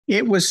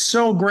It was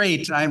so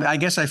great. I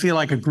guess I feel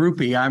like a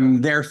groupie.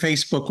 I'm there,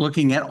 Facebook,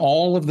 looking at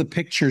all of the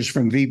pictures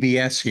from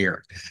VBS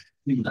here.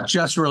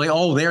 Just really,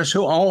 oh, there's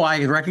who, oh,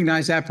 I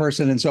recognize that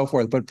person and so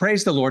forth. But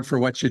praise the Lord for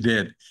what you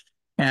did.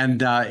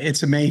 And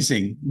it's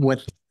amazing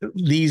what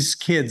these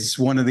kids,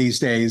 one of these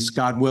days,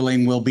 God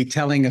willing, will be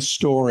telling a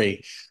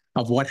story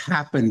of what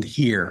happened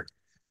here.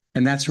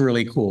 And that's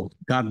really cool.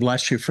 God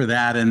bless you for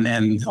that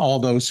and all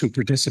those who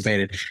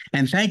participated.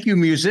 And thank you,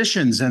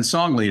 musicians and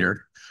song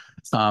leader,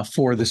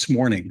 for this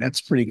morning.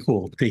 That's pretty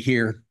cool to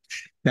hear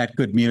that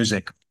good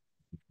music.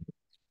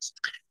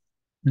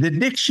 The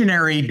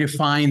dictionary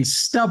defines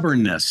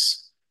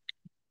stubbornness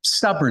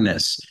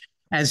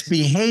as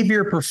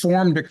behavior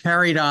performed or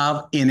carried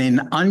out in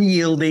an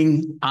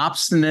unyielding,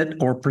 obstinate,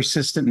 or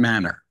persistent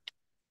manner.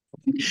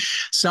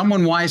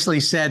 Someone wisely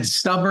said,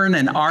 stubborn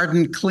and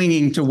ardent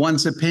clinging to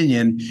one's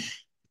opinion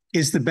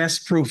is the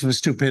best proof of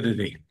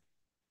stupidity.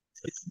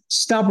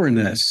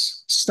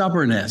 Stubbornness.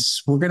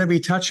 We're going to be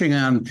touching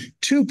on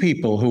two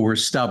people who were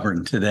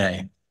stubborn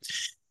today.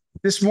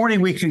 This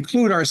morning, we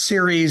conclude our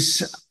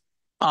series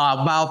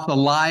about the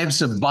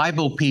lives of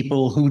Bible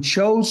people who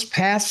chose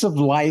paths of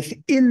life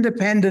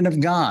independent of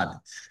God.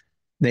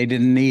 They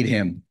didn't need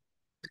him.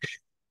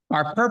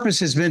 Our purpose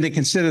has been to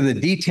consider the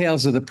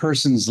details of the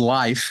person's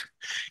life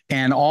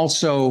and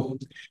also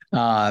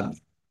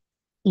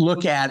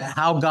look at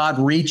how God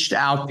reached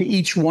out to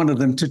each one of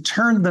them to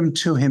turn them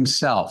to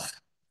himself.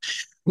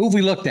 Who have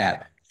we looked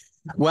at?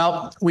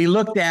 Well, we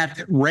looked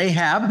at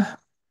Rahab,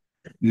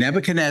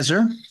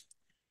 Nebuchadnezzar,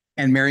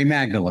 and Mary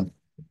Magdalene.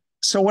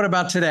 So what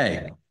about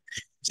today?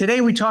 Today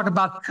we talk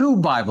about two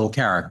Bible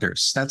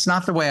characters. That's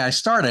not the way I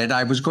started.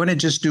 I was going to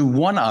just do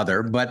one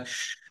other, but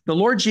the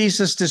Lord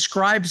Jesus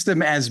describes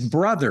them as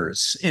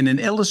brothers in an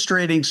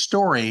illustrating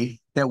story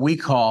that we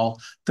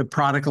call the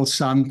Prodigal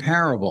Son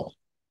parable.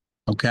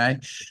 Okay?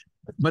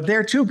 But there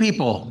are two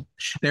people.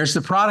 There's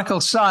the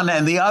prodigal son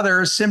and the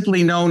other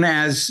simply known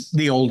as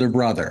the older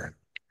brother.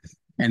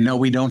 And no,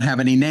 we don't have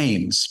any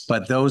names,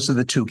 but those are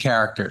the two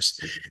characters.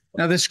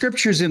 Now, the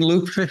scriptures in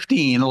Luke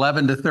 15,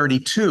 11 to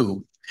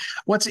 32.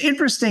 What's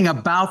interesting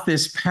about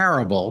this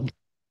parable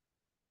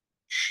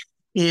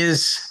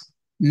is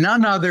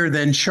none other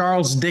than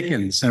Charles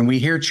Dickens. And we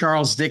hear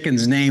Charles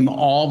Dickens' name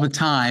all the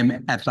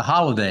time at the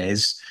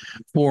holidays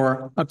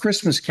for A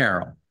Christmas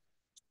Carol.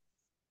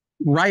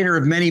 Writer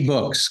of many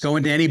books. Go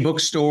into any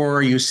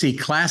bookstore, you see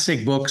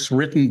classic books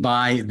written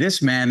by this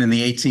man in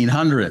the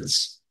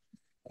 1800s.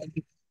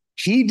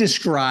 He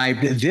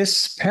described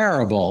this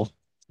parable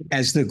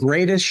as the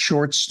greatest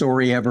short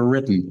story ever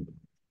written.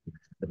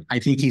 I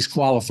think he's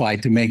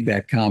qualified to make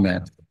that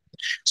comment.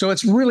 So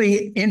it's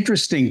really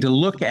interesting to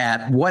look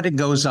at what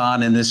goes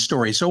on in this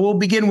story. So we'll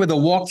begin with a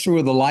walkthrough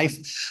of the life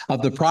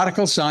of the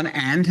prodigal son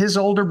and his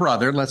older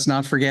brother. Let's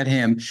not forget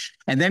him.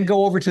 And then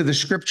go over to the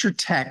scripture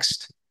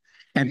text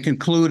and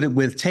conclude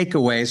with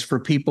takeaways for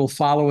people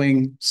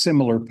following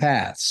similar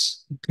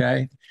paths,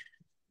 okay?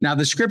 Now,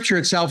 the scripture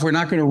itself, we're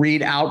not going to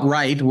read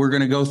outright. We're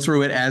going to go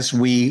through it as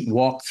we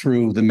walk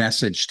through the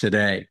message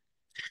today.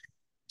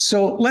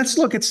 So let's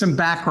look at some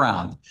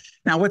background.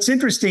 Now, what's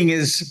interesting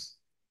is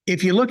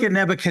if you look at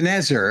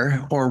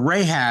Nebuchadnezzar or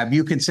Rahab,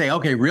 you can say,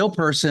 okay, real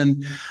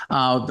person,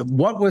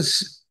 what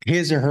was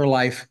his or her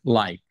life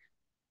like?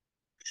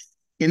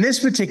 In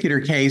this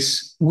particular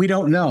case, we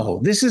don't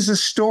know. This is a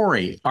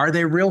story. Are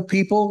they real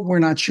people? We're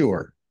not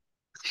sure.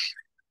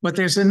 But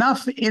there's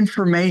enough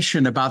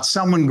information about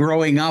someone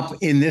growing up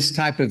in this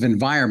type of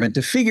environment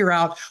to figure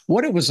out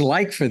what it was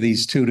like for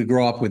these two to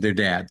grow up with their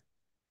dad.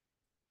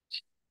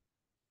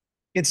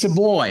 It's a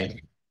boy.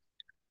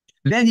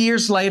 Then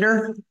years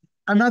later,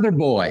 another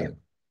boy.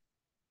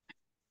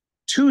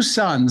 Two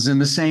sons in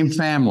the same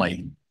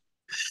family.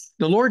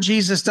 The Lord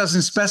Jesus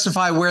doesn't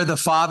specify where the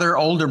father,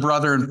 older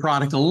brother, and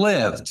prodigal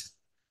lived.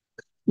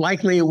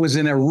 Likely it was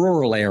in a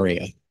rural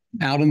area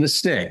out in the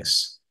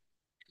sticks.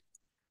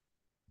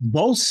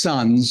 Both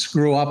sons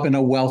grew up in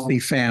a wealthy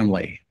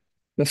family.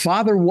 The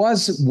father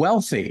was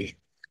wealthy.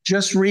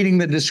 Just reading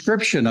the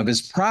description of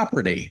his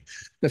property,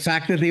 the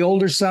fact that the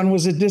older son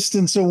was a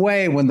distance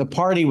away when the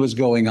party was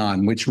going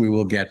on, which we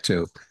will get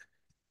to.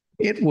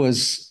 It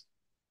was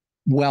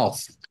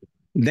wealth.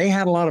 They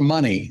had a lot of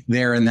money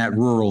there in that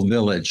rural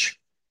village.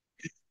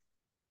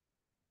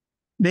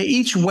 They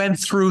each went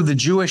through the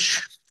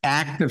Jewish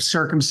act of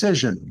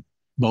circumcision,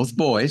 both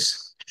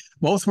boys.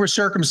 Both were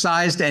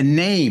circumcised and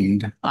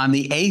named on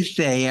the 8th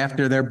day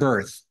after their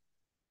birth.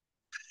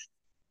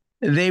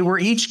 They were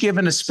each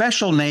given a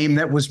special name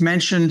that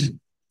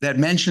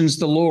mentions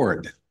the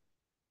Lord.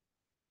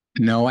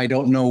 No, I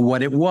don't know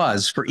what it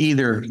was for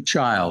either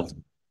child.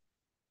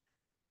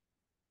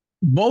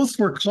 Both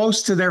were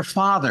close to their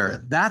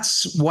father.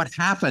 That's what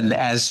happened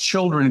as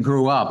children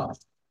grew up.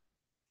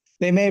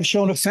 They may have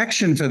shown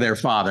affection for their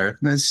father,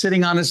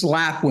 sitting on his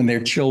lap when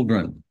they're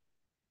children.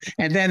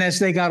 And then as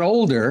they got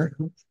older,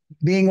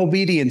 being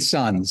obedient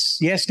sons.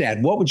 Yes,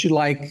 Dad, what would you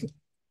like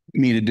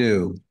me to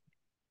do?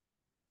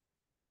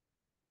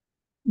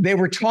 They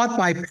were taught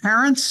by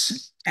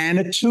parents and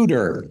a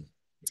tutor.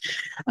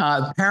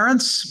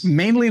 Parents,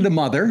 mainly the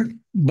mother,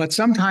 but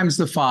sometimes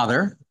the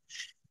father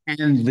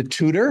and the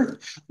tutor,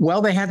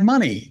 well, they had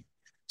money.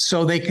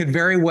 So they could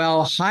very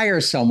well hire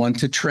someone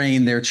to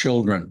train their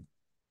children.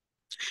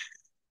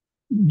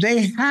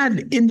 They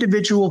had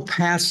individual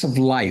paths of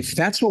life.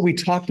 That's what we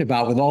talked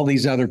about with all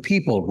these other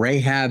people.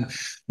 Rahab,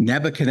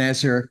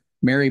 Nebuchadnezzar,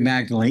 Mary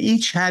Magdalene,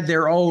 each had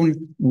their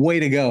own way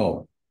to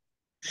go.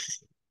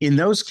 In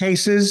those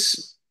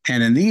cases,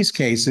 and in these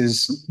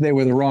cases, they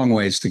were the wrong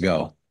ways to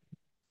go.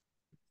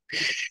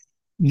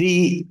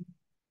 The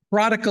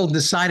prodigal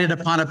decided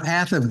upon a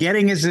path of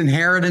getting his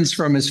inheritance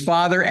from his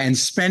father and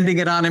spending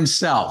it on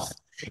himself.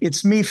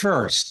 It's me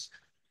first.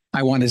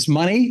 I want his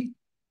money.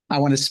 I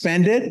want to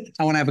spend it.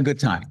 I want to have a good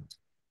time.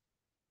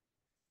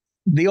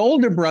 The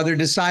older brother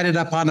decided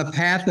upon a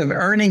path of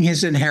earning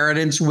his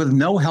inheritance with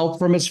no help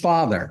from his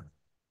father.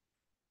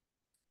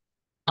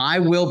 I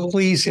will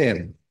please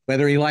him,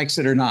 whether he likes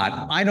it or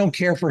not. I don't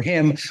care for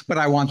him, but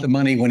I want the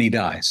money when he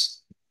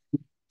dies.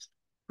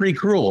 Pretty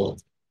cruel.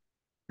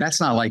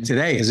 That's not like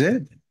today, is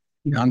it?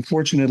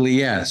 Unfortunately,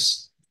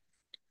 yes.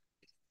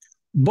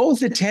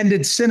 Both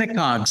attended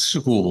synagogue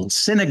school,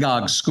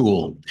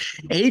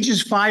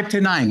 ages 5 to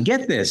 9.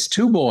 Get this,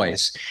 two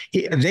boys.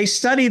 They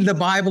studied the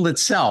Bible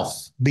itself,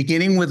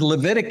 beginning with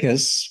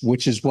Leviticus,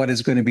 which is what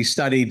is going to be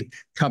studied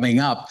coming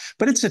up,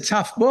 but it's a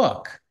tough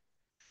book.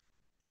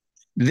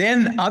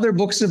 Then other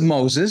books of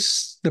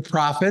Moses, the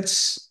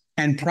prophets,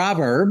 and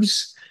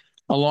Proverbs,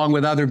 along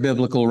with other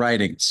biblical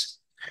writings.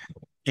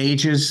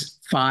 Ages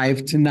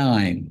 5 to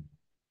 9,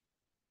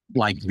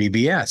 like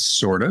VBS,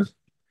 sort of.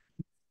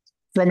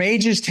 From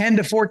ages 10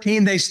 to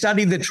 14, they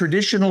studied the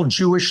traditional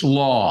Jewish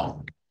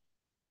law.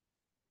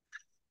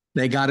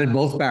 They got it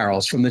both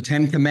barrels, from the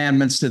 10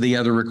 Commandments to the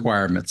other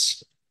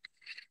requirements.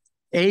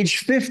 Age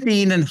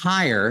 15 and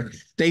higher,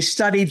 they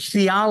studied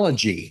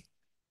theology,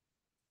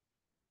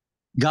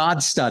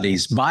 God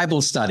studies,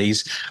 Bible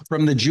studies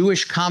from the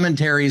Jewish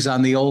commentaries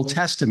on the Old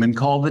Testament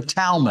called the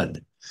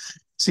Talmud.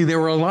 See, there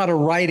were a lot of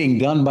writing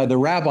done by the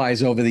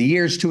rabbis over the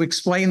years to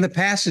explain the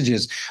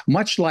passages,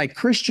 much like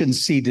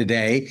Christians see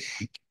today.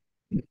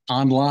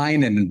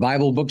 Online and in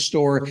Bible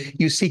bookstore,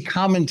 you see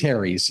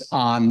commentaries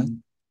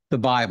on the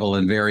Bible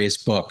in various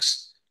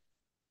books.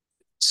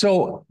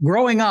 So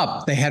growing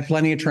up, they had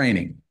plenty of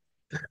training.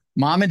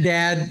 Mom and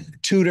dad,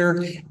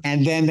 tutor,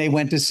 and then they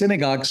went to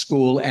synagogue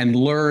school and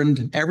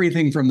learned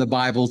everything from the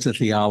Bible to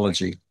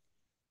theology.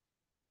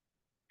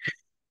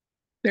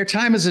 Their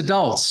time as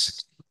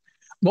adults,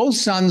 both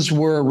sons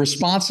were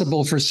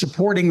responsible for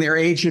supporting their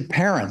aged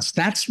parents.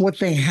 That's what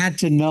they had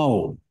to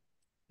know.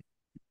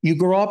 You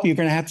grow up, you're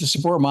going to have to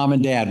support mom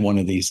and dad one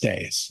of these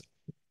days.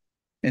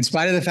 In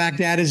spite of the fact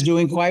dad is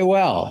doing quite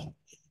well,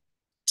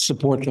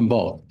 support them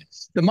both.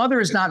 The mother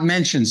is not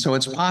mentioned, so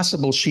it's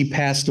possible she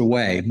passed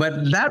away,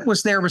 but that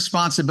was their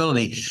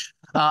responsibility.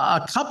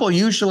 A couple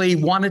usually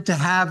wanted to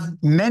have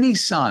many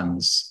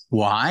sons.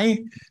 Why?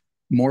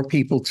 More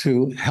people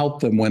to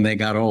help them when they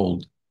got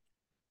old.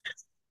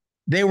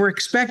 They were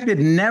expected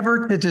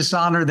never to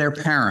dishonor their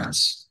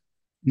parents.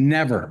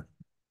 Never.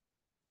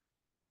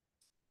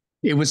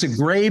 It was a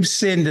grave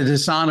sin to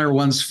dishonor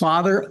one's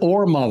father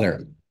or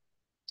mother.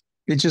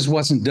 It just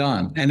wasn't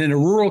done. And in a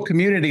rural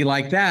community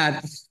like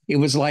that, it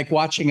was like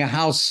watching a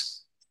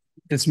house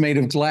that's made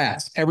of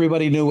glass.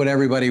 Everybody knew what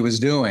everybody was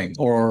doing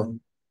or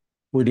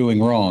were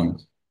doing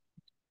wrong.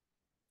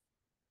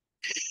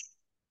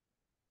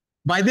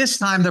 By this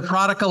time, the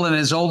prodigal and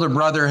his older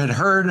brother had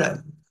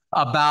heard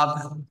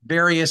about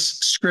various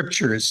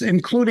scriptures,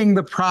 including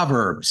the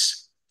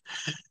Proverbs.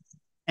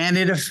 And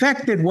it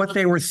affected what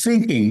they were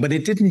thinking, but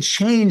it didn't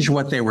change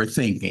what they were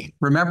thinking.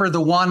 Remember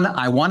the one,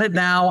 I want it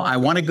now, I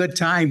want a good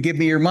time, give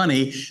me your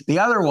money. The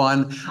other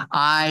one,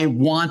 I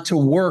want to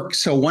work,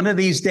 so one of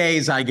these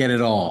days I get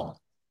it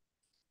all.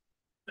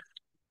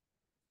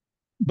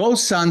 Both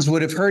sons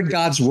would have heard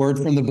God's word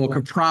from the book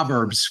of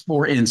Proverbs,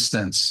 for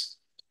instance.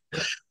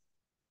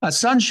 A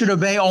son should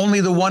obey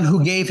only the one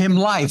who gave him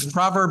life.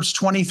 Proverbs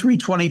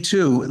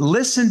 23:22.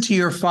 Listen to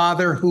your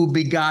father who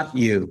begot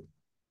you.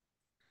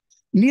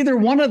 Neither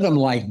one of them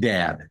liked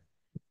dad.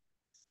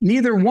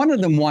 Neither one of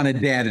them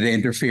wanted dad to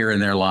interfere in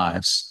their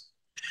lives.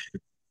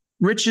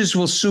 Riches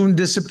will soon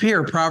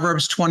disappear.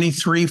 Proverbs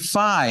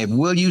 23:5.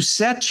 Will you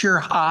set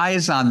your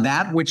eyes on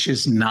that which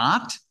is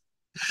not?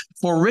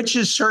 For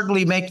riches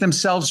certainly make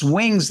themselves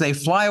wings. They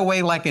fly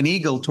away like an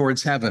eagle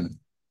towards heaven.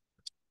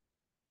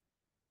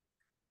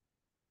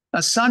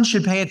 A son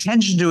should pay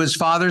attention to his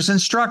father's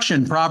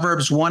instruction.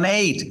 Proverbs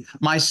 1:8.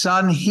 My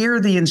son, hear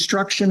the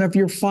instruction of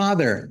your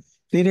father.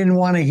 They didn't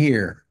want to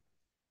hear.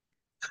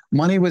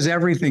 Money was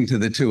everything to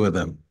the two of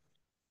them.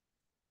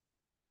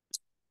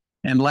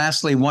 And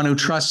lastly, one who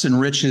trusts in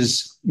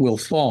riches will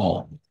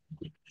fall.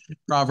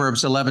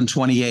 Proverbs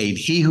 11:28.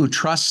 He who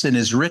trusts in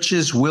his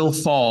riches will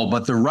fall,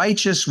 but the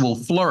righteous will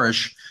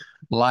flourish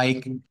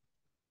like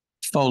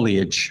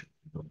foliage.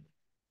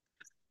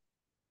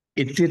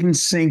 It didn't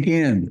sink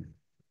in.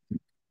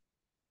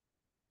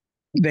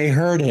 They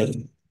heard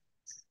it.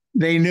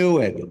 They knew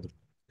it.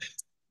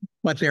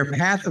 but their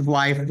path of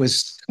life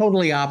was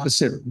totally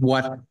opposite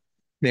what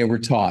they were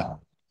taught.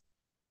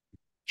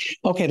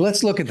 Okay,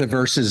 let's look at the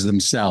verses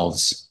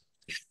themselves.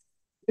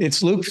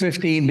 It's Luke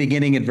 15,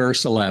 beginning at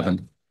verse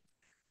 11.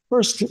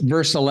 First,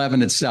 verse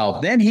 11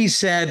 itself. Then he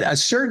said, a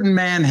certain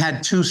man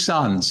had two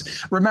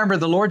sons. Remember,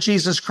 the Lord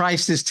Jesus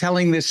Christ is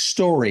telling this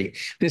story,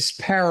 this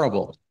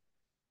parable.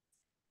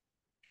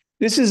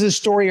 This is a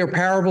story or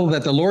parable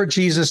that the Lord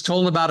Jesus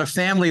told about a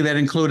family that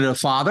included a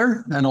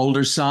father, an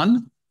older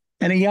son,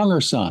 and a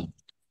younger son.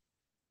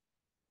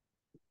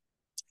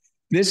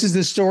 This is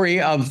the story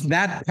of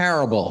that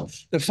parable.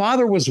 The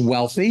father was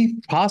wealthy,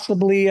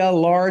 possibly a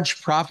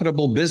large,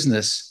 profitable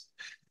business.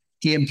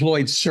 He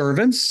employed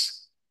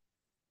servants.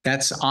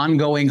 That's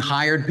ongoing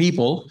hired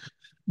people,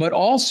 but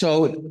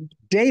also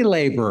day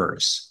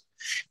laborers,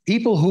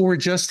 people who were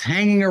just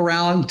hanging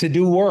around to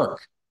do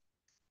work.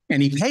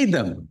 And he paid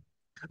them.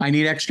 I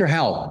need extra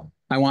help.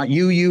 I want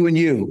you, you, and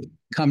you.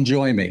 Come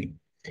join me.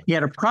 He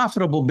had a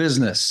profitable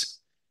business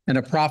and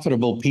a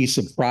profitable piece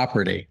of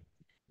property.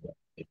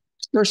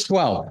 Verse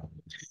 12.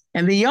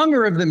 And the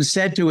younger of them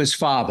said to his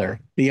father,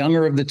 the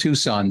younger of the two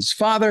sons,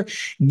 Father,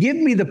 give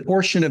me the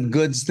portion of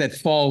goods that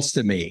falls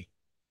to me.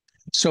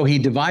 So he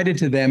divided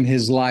to them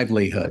his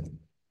livelihood.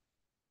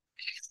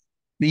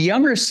 The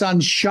younger son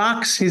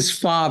shocks his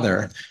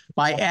father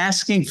by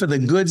asking for the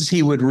goods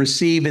he would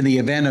receive in the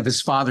event of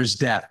his father's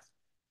death.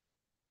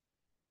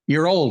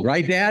 You're old,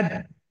 right,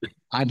 Dad?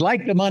 I'd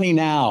like the money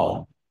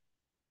now.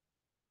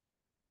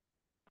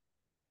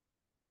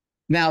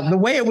 Now, the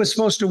way it was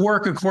supposed to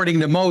work, according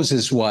to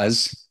Moses,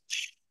 was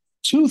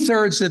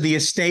 2/3 of the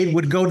estate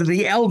would go to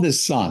the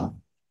eldest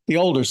son, the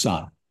older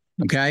son,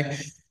 okay?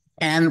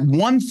 And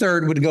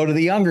 1/3 would go to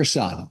the younger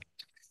son.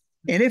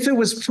 And if it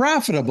was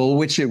profitable,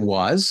 which it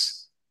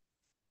was,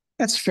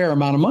 that's a fair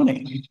amount of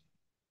money.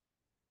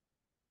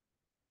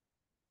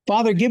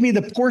 Father, give me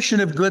the portion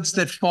of goods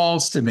that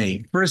falls to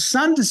me. For a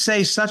son to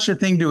say such a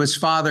thing to his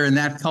father in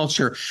that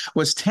culture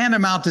was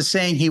tantamount to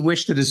saying he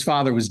wished that his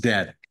father was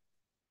dead.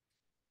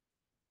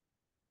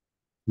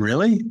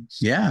 Really?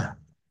 Yeah.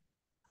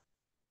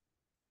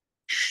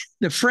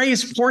 The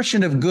phrase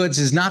portion of goods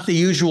is not the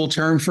usual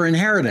term for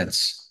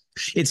inheritance.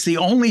 It's the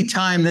only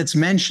time that's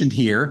mentioned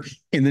here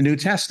in the New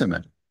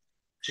Testament.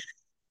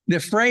 The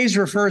phrase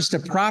refers to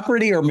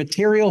property or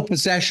material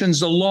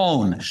possessions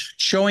alone,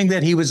 showing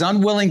that he was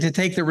unwilling to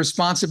take the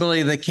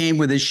responsibility that came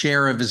with his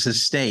share of his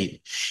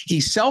estate. He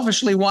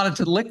selfishly wanted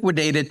to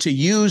liquidate it to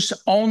use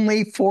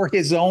only for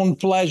his own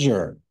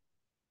pleasure.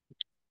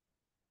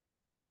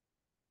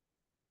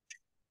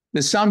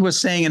 The son was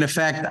saying, in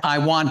effect, I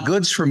want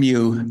goods from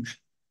you,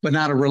 but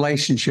not a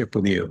relationship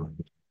with you.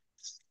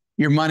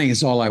 Your money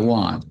is all I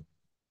want.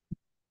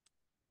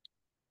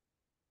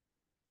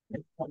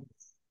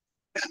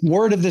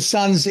 Word of the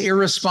son's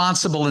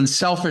irresponsible and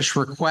selfish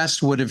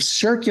request would have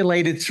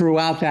circulated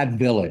throughout that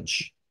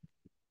village.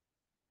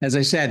 As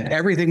I said,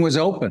 everything was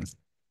open.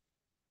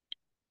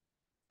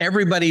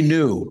 Everybody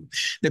knew.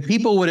 The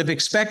people would have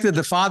expected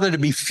the father to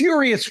be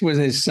furious with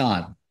his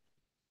son.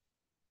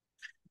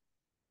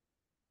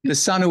 The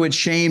son who had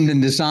shamed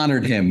and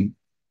dishonored him,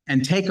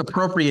 and take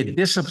appropriate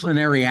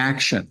disciplinary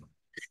action.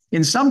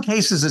 In some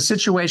cases, a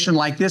situation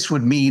like this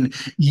would mean,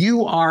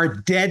 you are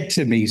dead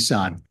to me,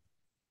 son.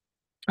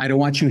 I don't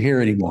want you here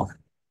anymore.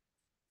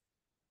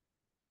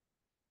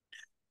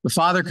 The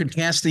father could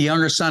cast the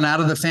younger son out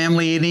of the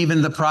family, and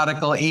even the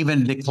prodigal,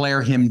 even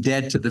declare him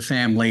dead to the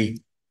family,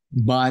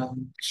 but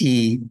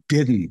he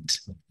didn't.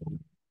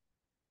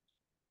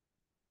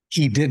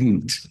 He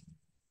didn't.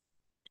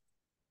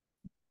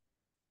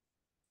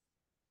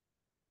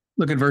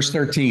 Look at verse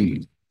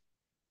 13.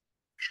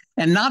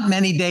 And not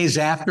many days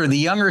after, the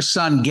younger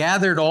son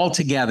gathered all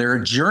together,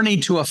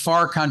 journeyed to a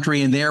far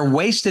country, and there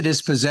wasted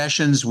his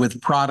possessions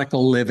with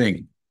prodigal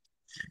living.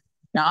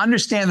 Now,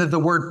 understand that the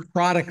word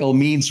prodigal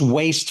means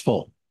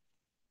wasteful.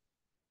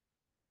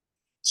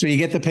 So you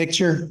get the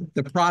picture?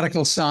 The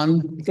prodigal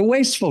son, the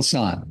wasteful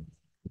son.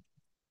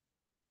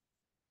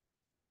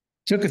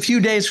 Took a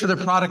few days for the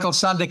prodigal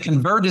son to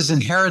convert his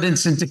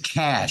inheritance into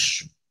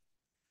cash.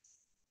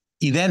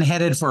 He then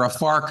headed for a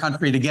far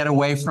country to get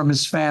away from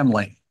his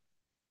family,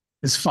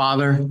 his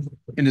father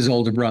and his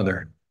older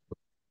brother.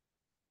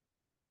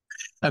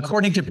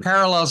 According to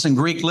parallels in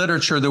Greek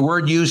literature, the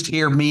word used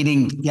here,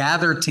 meaning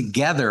gather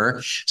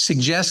together,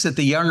 suggests that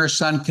the younger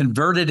son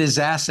converted his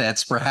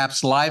assets,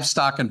 perhaps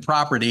livestock and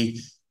property,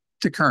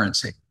 to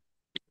currency.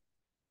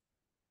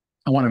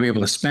 I want to be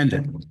able to spend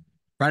it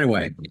right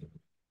away.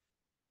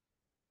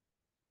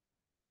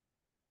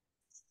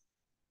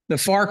 The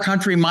far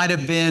country might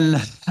have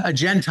been a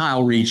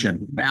Gentile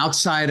region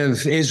outside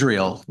of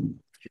Israel.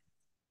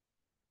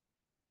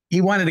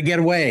 He wanted to get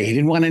away. He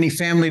didn't want any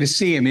family to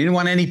see him. He didn't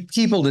want any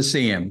people to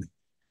see him.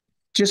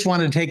 Just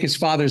wanted to take his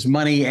father's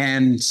money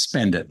and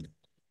spend it.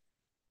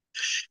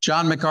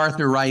 John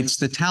MacArthur writes,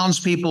 the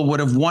townspeople would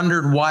have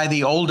wondered why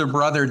the older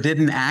brother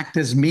didn't act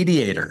as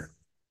mediator.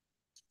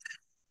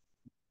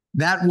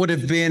 That would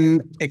have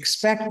been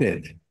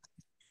expected.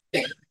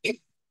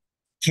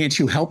 Can't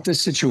you help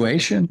this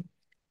situation?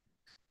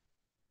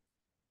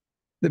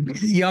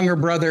 The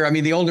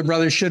older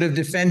brother should have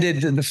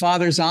defended the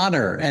father's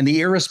honor and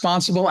the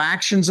irresponsible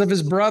actions of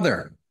his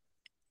brother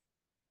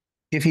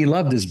if he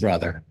loved his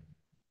brother,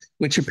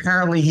 which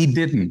apparently he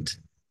didn't.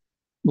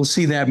 We'll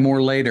see that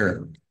more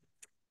later.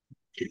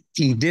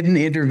 He didn't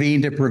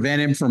intervene to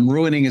prevent him from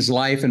ruining his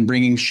life and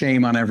bringing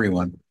shame on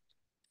everyone.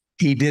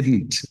 He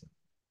didn't.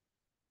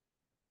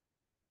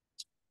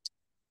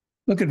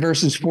 Look at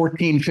verses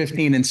 14,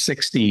 15, and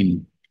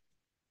 16.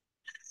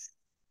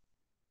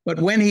 But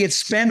when he had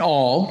spent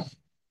all,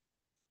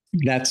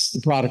 that's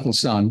the prodigal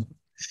son,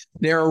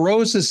 there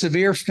arose a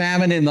severe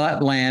famine in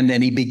that land,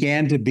 and he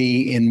began to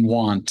be in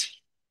want.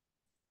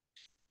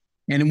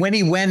 And when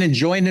he went and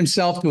joined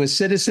himself to a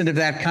citizen of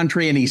that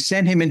country, and he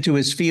sent him into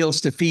his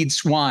fields to feed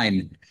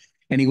swine,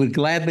 and he would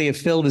gladly have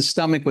filled his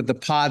stomach with the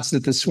pods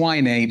that the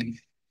swine ate,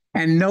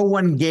 and no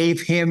one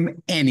gave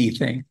him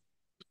anything.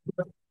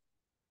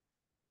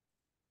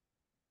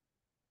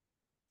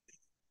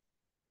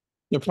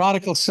 The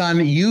prodigal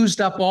son used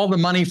up all the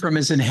money from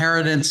his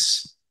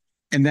inheritance,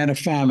 and then a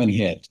famine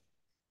hit.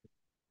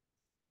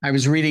 I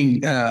was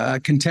reading a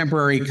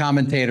contemporary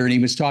commentator, and he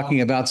was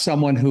talking about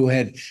someone who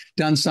had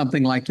done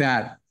something like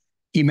that.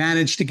 He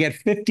managed to get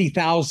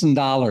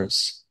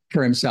 $50,000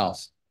 for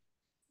himself,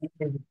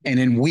 and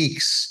in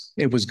weeks,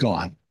 it was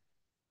gone.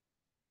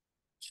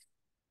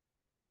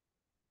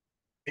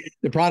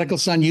 The prodigal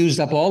son used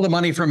up all the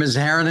money from his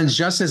inheritance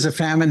just as a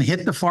famine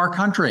hit the far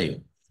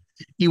country.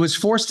 He was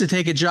forced to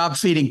take a job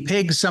feeding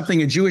pigs,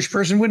 something a Jewish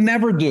person would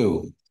never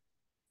do.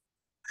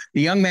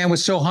 The young man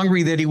was so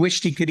hungry that he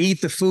wished he could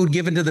eat the food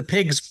given to the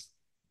pigs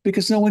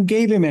because no one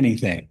gave him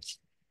anything.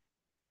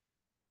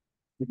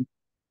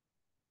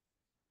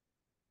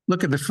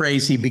 Look at the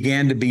phrase, he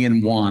began to be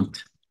in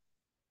want.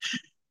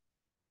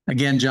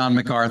 Again, John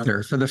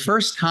MacArthur, for the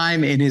first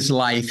time in his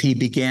life, he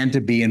began to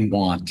be in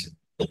want.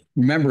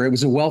 Remember, it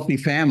was a wealthy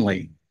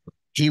family.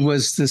 He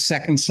was the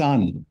second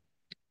son.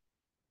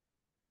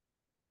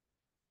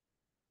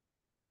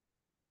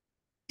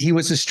 He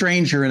was a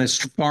stranger in a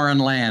foreign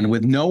land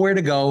with nowhere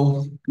to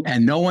go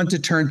and no one to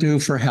turn to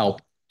for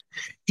help.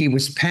 He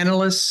was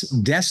penniless,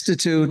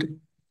 destitute,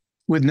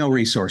 with no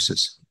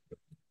resources.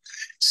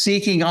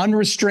 Seeking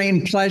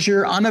unrestrained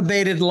pleasure,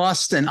 unabated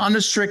lust, and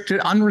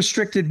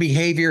unrestricted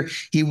behavior,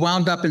 he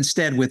wound up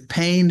instead with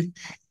pain,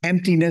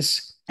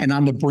 emptiness, and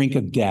on the brink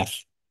of death.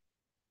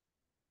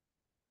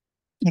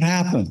 What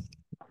happened?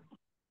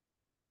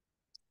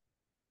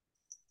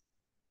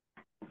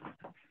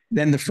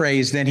 Then the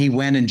phrase, then he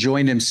went and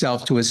joined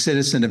himself to a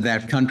citizen of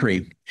that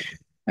country.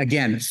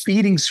 Again,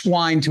 feeding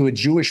swine to a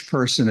Jewish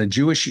person, a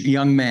Jewish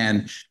young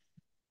man,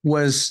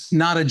 was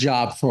not a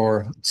job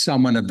for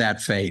someone of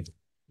that faith.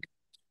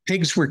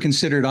 Pigs were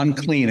considered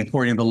unclean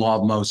according to the law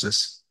of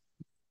Moses.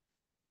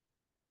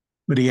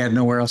 But he had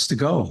nowhere else to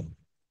go.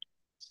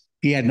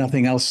 He had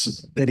nothing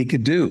else that he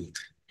could do.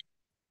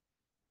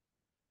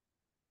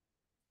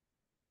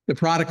 The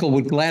prodigal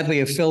would gladly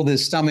have filled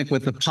his stomach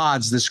with the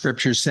pods, the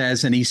scripture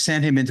says, and he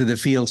sent him into the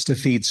fields to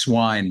feed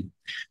swine.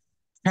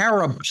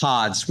 Carob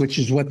pods, which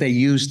is what they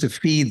used to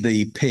feed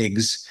the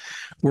pigs,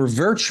 were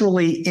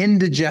virtually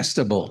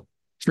indigestible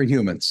for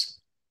humans.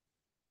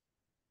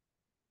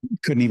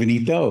 Couldn't even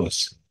eat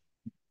those.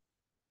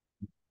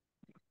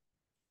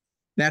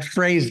 That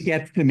phrase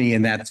gets to me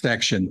in that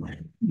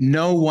section.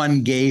 No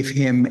one gave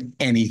him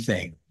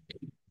anything.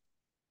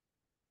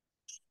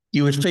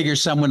 You would figure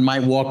someone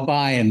might walk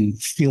by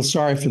and feel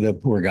sorry for the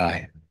poor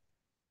guy.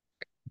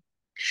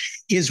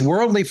 His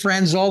worldly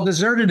friends all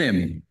deserted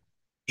him.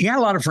 He had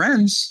a lot of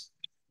friends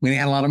when he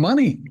had a lot of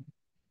money.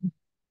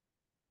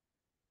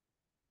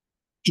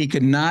 He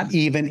could not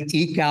even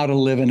eke out a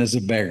living as a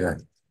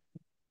beggar.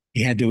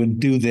 He had to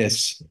do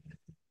this.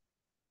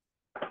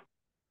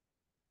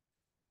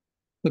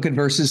 Look at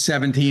verses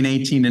 17,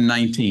 18, and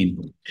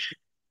 19.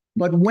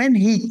 But when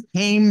he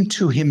came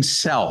to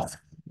himself,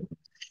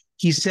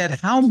 he said,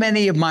 how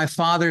many of my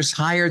father's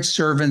hired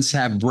servants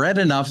have bread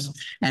enough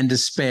and to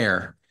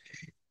spare,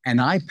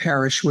 and I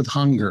perish with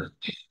hunger?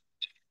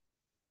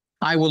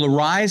 I will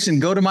arise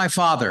and go to my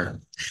father,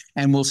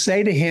 and will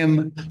say to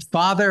him,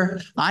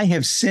 Father, I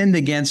have sinned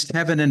against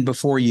heaven and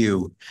before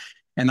you,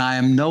 and I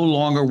am no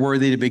longer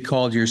worthy to be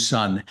called your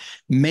son.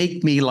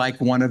 Make me like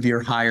one of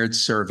your hired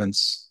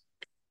servants.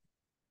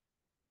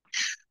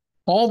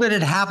 All that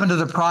had happened to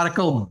the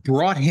prodigal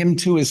brought him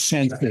to his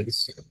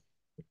senses.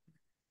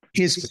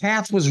 His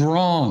path was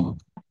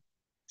wrong.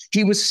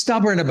 He was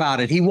stubborn about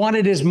it. He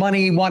wanted his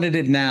money. He wanted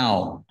it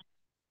now.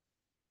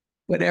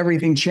 But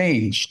everything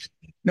changed.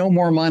 No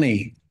more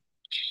money.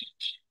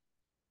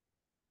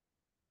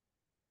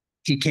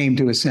 He came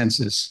to his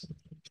senses.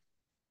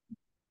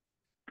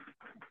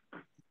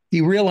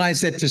 He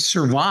realized that to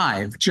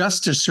survive,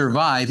 just to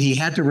survive, he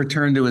had to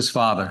return to his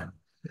father.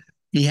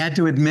 He had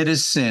to admit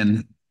his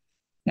sin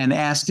and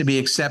ask to be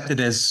accepted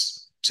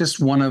as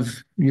just one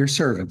of your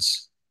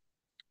servants.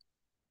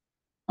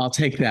 I'll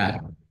take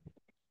that.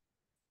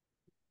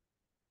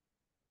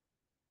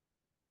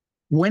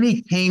 When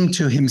he came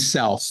to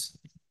himself,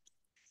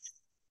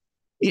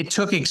 It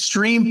took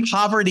extreme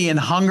poverty and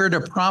hunger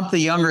to prompt the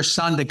younger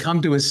son to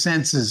come to his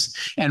senses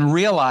and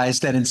realize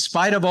that in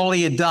spite of all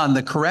he had done,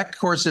 the correct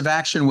course of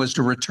action was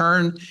to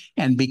return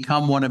and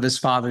become one of his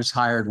father's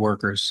hired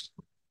workers.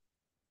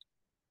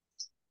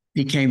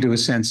 He came to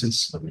his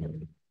senses.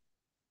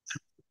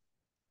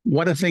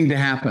 What a thing to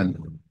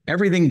happen.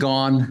 Everything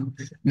gone,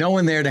 no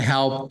one there to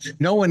help,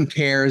 no one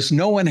cares,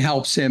 no one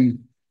helps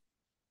him.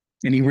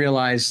 And he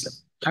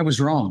realized, I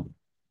was wrong.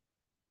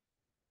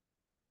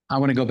 I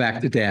want to go back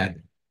to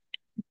dad.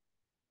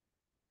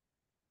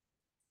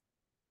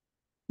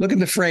 Look at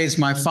the phrase,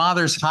 my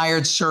father's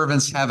hired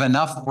servants have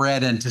enough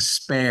bread and to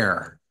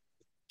spare.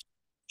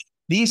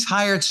 These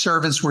hired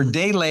servants were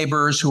day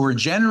laborers who were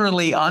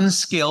generally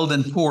unskilled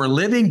and poor,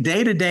 living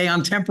day to day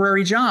on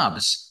temporary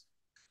jobs.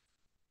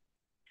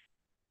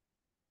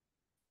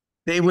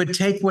 They would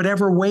take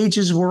whatever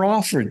wages were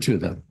offered to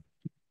them.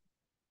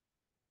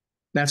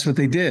 That's what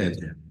they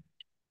did.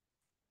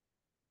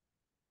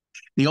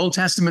 The Old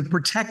Testament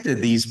protected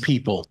these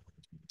people.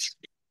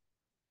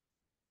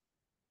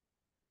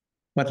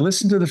 But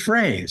listen to the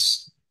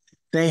phrase,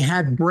 they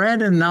had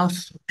bread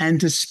enough and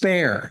to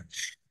spare.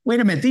 Wait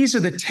a minute, these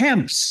are the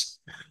temps.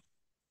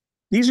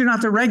 These are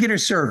not the regular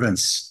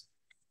servants.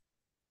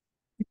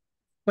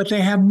 But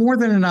they have more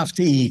than enough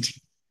to eat.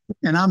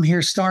 And I'm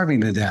here starving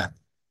to death.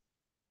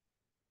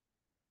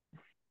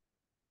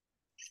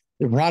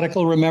 The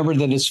prodigal remembered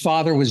that his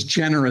father was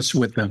generous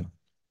with them.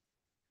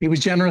 He was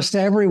generous to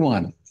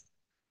everyone.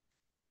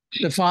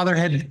 The father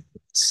had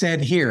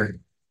said, here,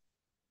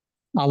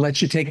 I'll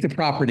let you take the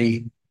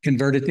property,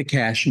 convert it to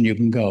cash, and you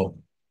can go.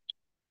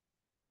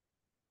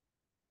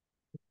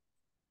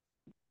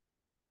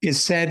 He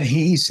said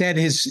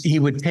he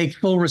would take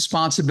full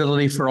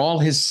responsibility for all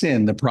his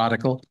sin, the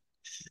prodigal,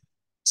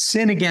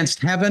 sin against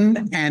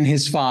heaven and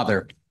his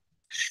father.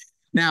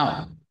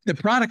 Now, the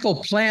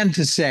prodigal planned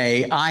to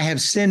say, I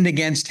have sinned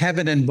against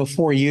heaven and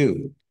before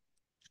you.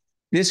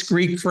 This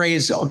Greek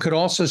phrase could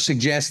also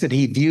suggest that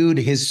he viewed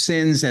his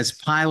sins as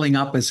piling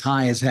up as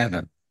high as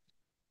heaven.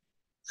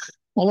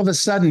 All of a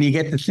sudden, you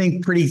get to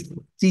think pretty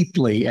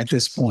deeply at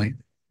this point.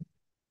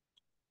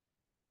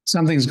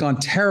 Something's gone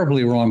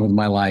terribly wrong with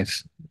my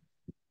life.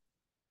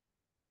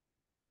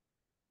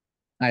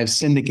 I have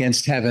sinned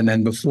against heaven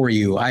and before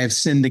you. I have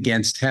sinned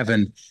against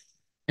heaven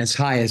as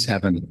high as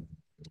heaven.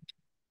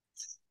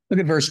 Look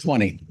at verse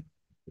 20.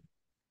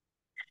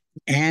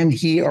 And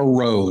he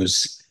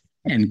arose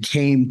and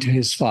came to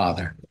his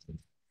father.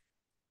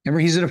 Remember,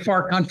 he's in a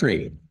far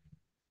country.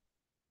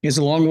 He has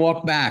a long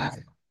walk back.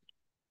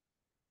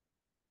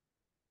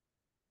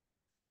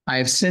 I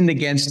have sinned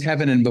against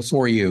heaven and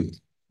before you.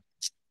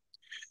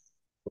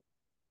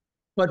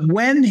 But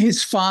when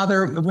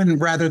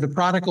the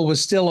prodigal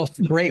was still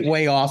a great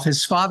way off,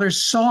 his father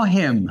saw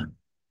him.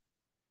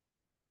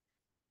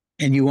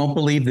 And you won't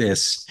believe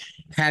this,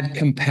 had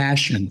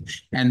compassion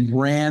and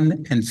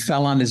ran and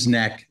fell on his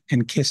neck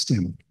and kissed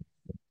him.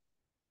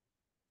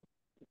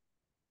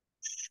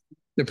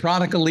 The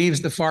prodigal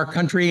leaves the far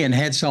country and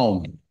heads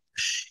home.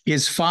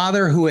 His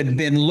father, who had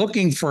been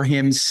looking for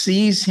him,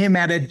 sees him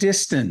at a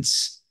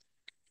distance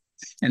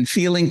and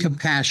feeling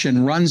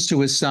compassion, runs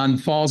to his son,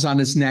 falls on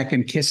his neck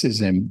and kisses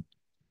him.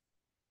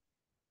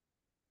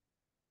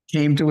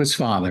 Came to his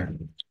father.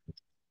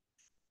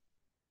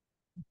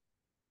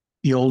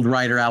 The old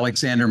writer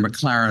Alexander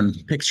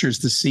McLaren pictures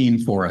the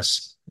scene for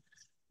us.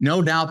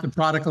 No doubt the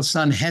prodigal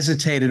son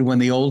hesitated when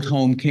the old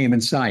home came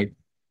in sight.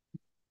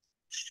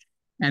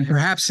 And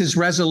perhaps his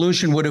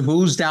resolution would have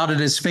oozed out at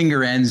his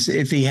finger ends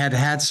if he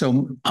had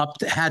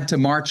to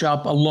march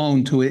up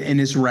alone in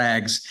his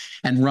rags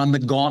and run the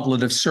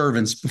gauntlet of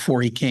servants before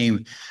he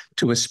came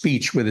to a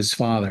speech with his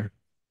father.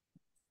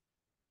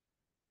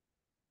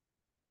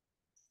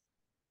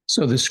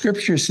 So the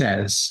scripture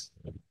says,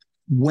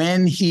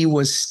 when he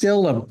was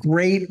still a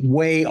great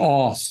way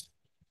off,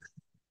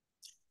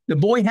 the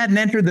boy hadn't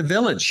entered the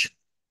village.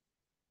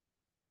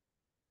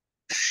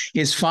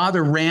 His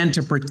father ran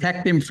to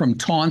protect him from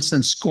taunts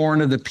and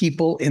scorn of the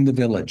people in the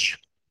village.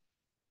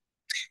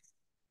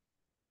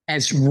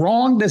 As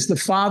wronged as the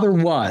father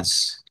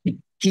was,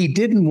 he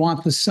didn't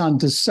want the son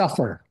to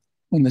suffer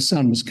when the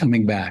son was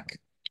coming back.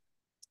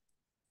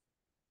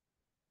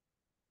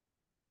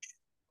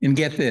 And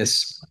get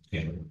this,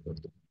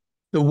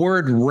 the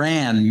word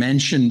ran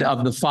mentioned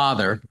of the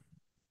father,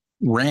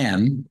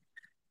 ran,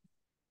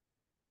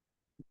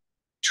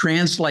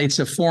 translates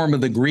a form of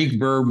the Greek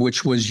verb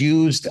which was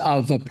used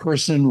of a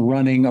person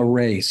running a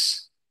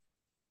race.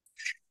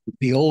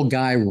 The old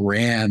guy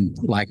ran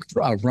like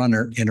a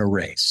runner in a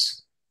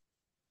race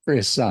for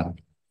his son.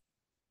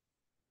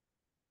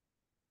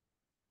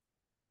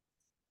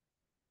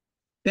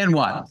 Then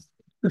what?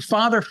 The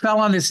father fell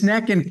on his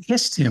neck and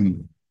kissed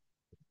him.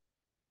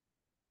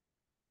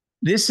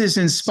 This is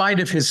in spite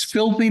of his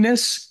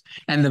filthiness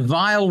and the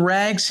vile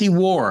rags he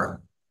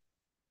wore.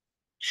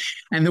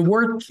 And the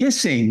word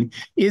kissing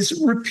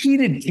is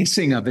repeated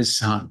kissing of his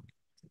son.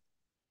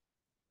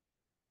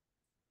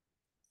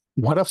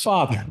 What a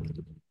father.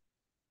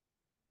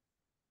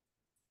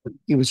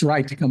 He was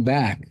right to come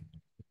back.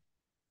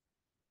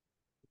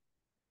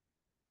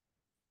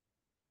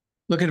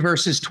 Look at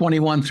verses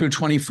 21 through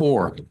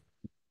 24. The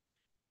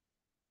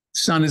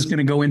son is going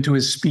to go into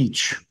his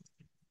speech.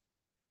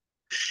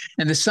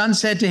 And the son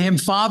said to him,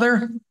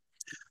 Father,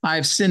 I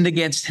have sinned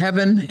against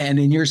heaven and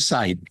in your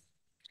sight,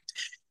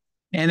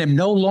 and am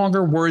no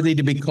longer worthy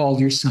to be called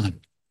your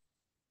son.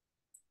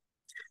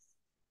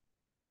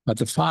 But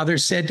the father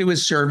said to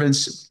his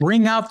servants,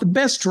 bring out the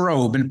best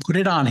robe and put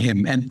it on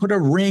him, and put a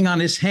ring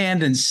on his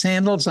hand and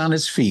sandals on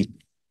his feet.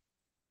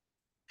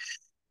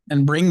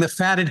 And bring the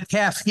fatted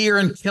calf here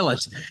and kill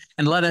it,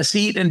 and let us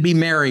eat and be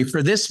merry.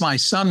 For this my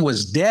son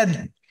was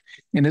dead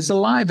and is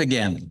alive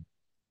again.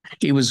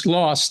 He was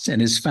lost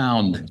and is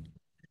found.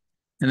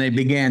 And they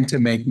began to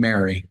make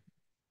merry.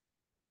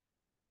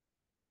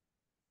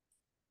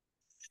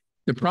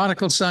 The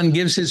prodigal son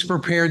gives his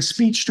prepared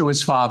speech to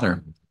his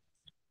father,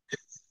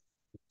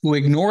 who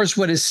ignores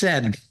what is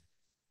said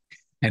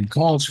and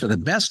calls for the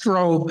best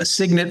robe, a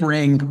signet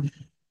ring,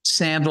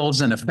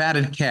 sandals, and a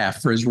fatted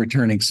calf for his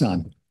returning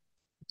son.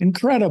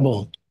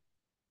 Incredible.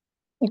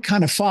 What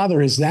kind of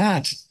father is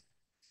that?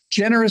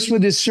 Generous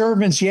with his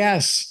servants,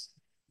 yes.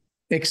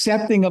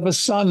 Accepting of a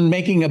son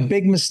making a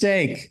big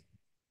mistake.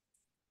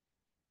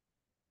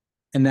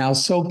 And now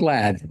so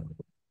glad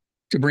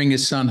to bring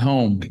his son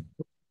home.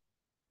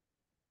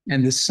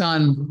 And the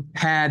son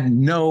had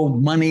no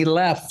money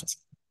left.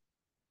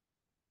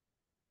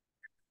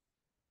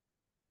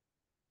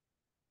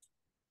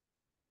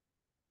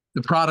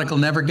 The prodigal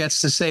never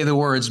gets to say the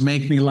words,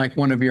 make me like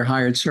one of your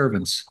hired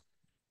servants.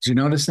 Did you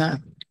notice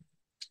that?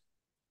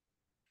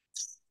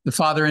 The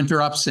father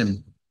interrupts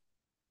him.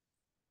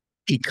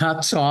 He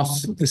cuts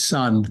off the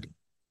son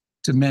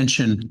to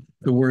mention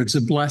the words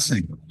of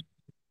blessing.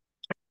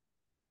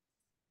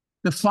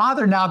 The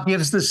father now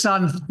gives the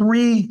son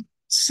three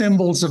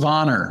symbols of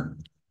honor: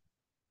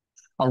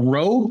 a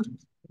robe,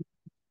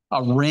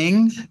 a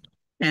ring,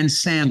 and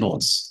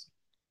sandals.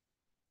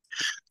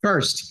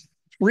 First,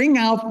 bring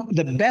out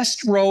the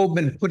best robe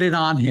and put it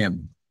on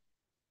him.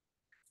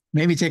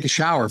 Maybe take a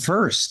shower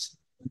first.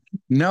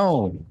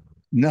 No.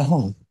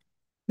 The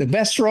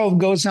best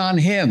robe goes on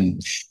him.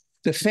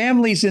 The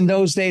families in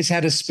those days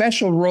had a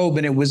special robe,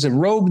 and it was a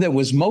robe that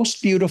was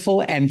most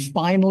beautiful and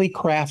finely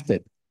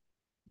crafted.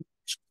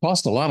 It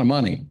cost a lot of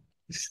money.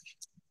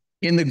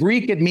 In the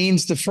Greek, it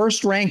means the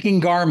first-ranking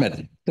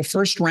garment, the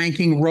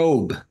first-ranking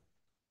robe.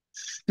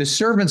 The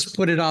servants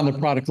put it on the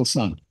prodigal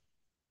son.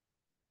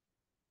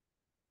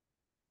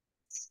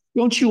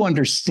 Don't you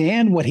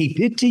understand what he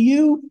did to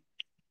you?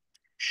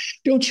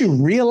 Don't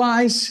you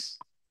realize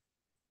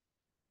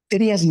that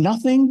he has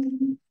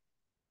nothing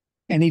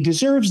and he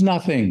deserves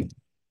nothing?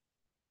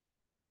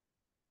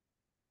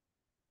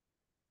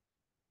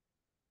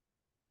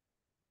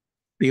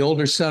 The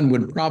older son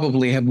would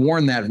probably have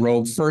worn that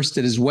robe first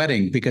at his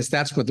wedding, because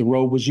that's what the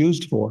robe was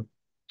used for.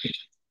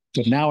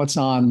 But now it's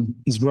on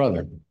his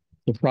brother,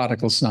 the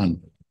prodigal son.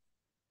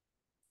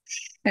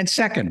 And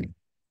second,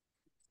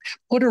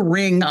 put a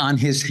ring on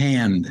his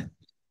hand.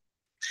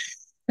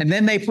 And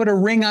then they put a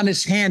ring on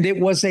his hand. It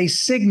was a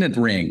signet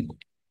ring.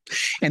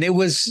 And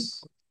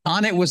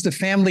on it was the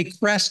family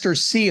crest or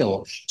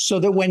seal, so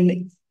that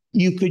when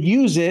you could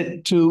use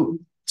it to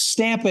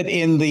stamp it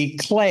in the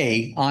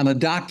clay on a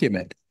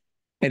document,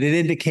 and it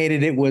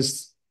indicated it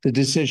was the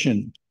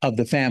decision of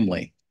the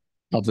family,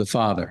 of the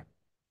father.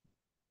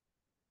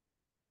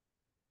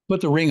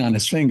 Put the ring on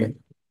his finger.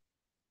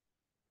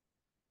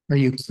 Are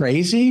you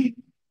crazy?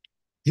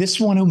 This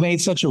one who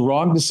made such a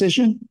wrong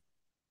decision?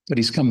 But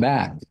he's come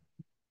back.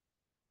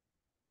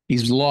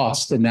 He's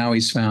lost, and now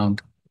he's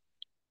found.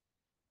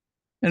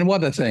 And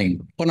one other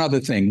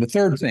thing, the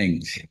third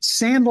thing,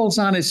 sandals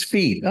on his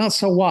feet. Oh,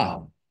 so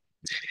what?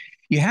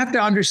 You have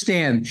to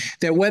understand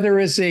that whether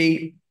it's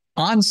a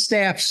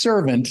on-staff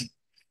servant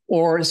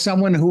or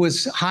someone who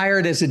was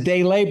hired as a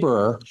day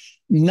laborer,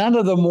 none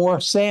of them wore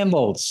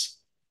sandals.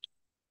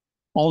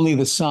 Only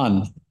the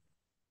son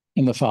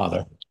and the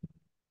father.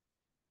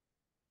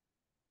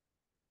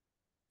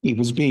 He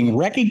was being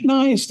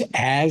recognized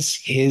as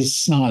his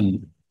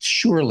son,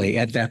 surely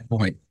at that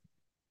point.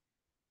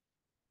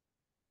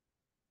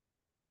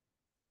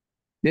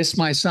 This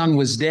my son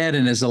was dead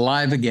and is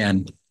alive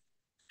again.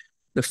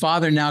 The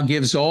father now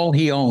gives all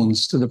he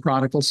owns to the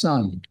prodigal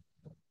son.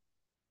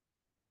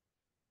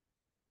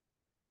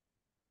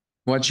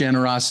 What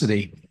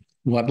generosity,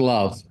 what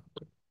love.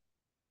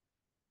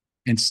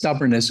 And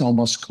stubbornness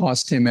almost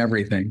cost him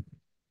everything.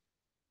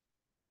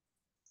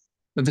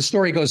 But the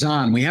story goes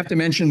on. We have to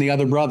mention the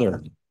other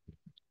brother.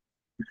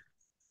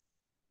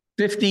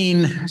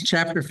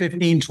 Chapter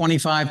 15,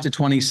 25 to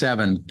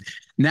 27.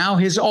 Now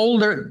his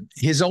older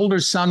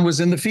son was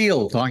in the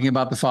field, talking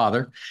about the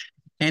father,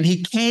 and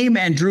he came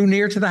and drew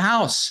near to the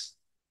house.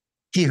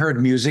 He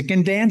heard music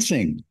and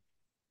dancing.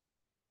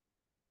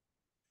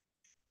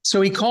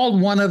 So he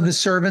called one of the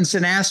servants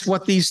and asked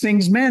what these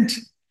things meant.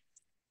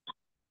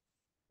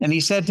 And he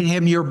said to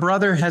him, your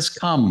brother has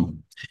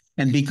come,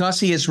 and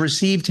because he has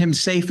received him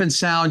safe and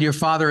sound, your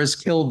father has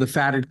killed the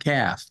fatted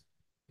calf.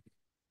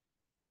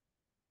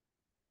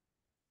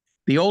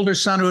 The older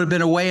son who had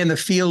been away in the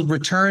field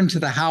returned to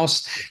the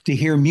house to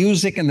hear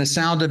music and the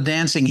sound of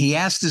dancing. He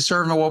asked his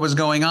servant what was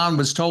going on,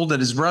 was told that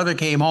his brother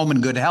came home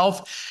in good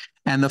health,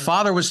 and the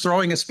father was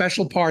throwing a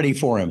special party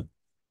for him.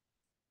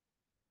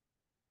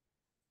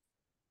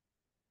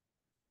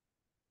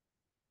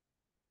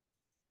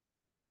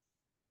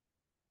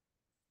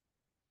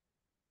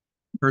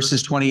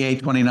 Verses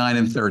 28, 29,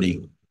 and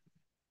 30.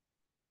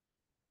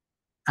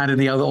 How did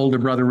the other older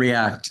brother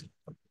react?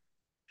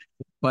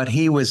 But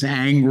he was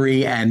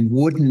angry and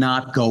would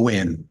not go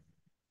in.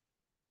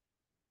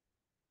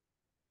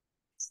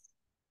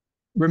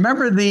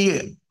 Remember,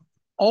 the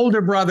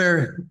older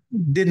brother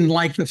didn't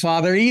like the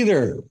father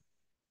either.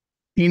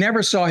 He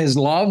never saw his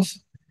love.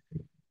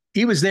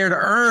 He was there to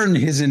earn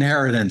his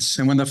inheritance.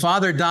 And when the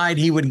father died,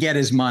 he would get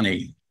his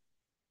money.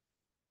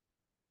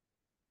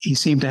 He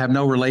seemed to have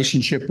no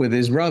relationship with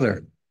his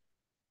brother.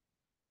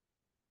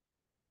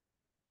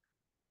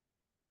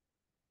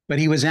 But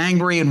he was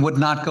angry and would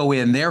not go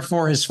in.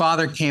 Therefore, his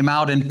father came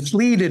out and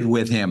pleaded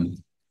with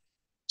him.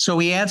 So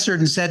he answered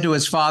and said to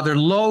his father,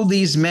 "Lo,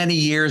 these many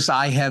years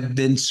I have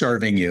been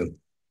serving you.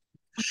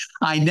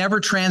 I never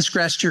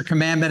transgressed your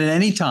commandment at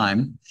any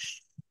time,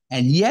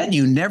 and yet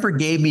you never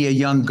gave me a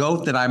young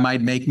goat that I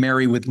might make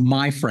merry with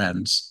my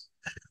friends.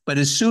 But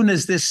as soon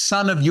as this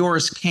son of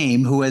yours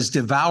came, who has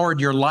devoured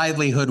your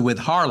livelihood with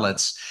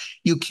harlots,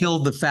 you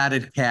killed the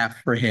fatted calf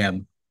for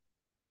him."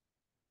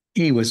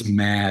 He was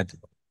mad.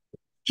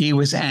 He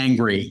was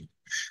angry.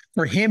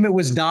 For him, it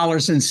was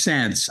dollars and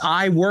cents.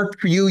 I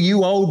worked for you,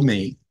 you owed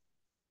me.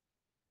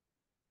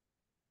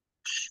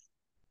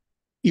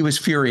 He was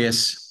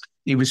furious.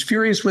 He was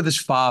furious with his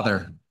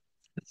father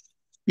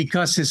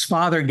because his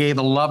father gave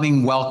a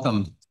loving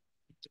welcome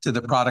to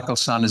the prodigal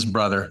son, his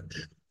brother.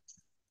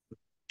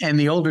 And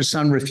the older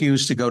son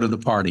refused to go to the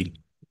party.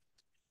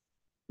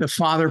 The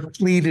father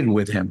pleaded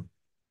with him.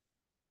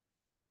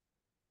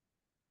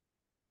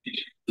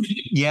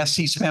 Yes,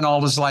 he spent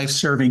all his life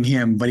serving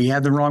him, but he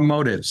had the wrong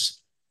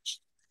motives.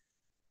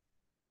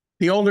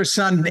 The older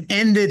son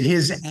ended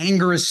his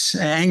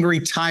angry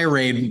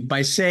tirade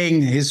by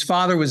saying his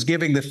father was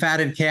giving the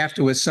fatted calf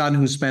to his son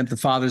who spent the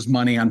father's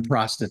money on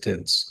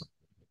prostitutes.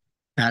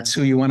 That's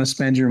who you want to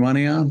spend your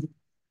money on?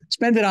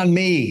 Spend it on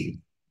me.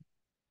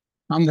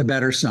 I'm the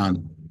better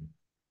son.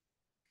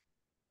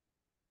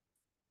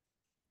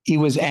 He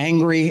was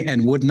angry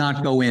and would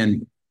not go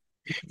in.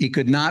 He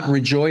could not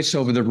rejoice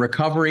over the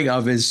recovery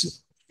of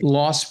his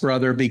lost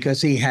brother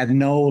because he had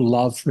no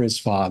love for his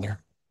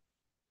father.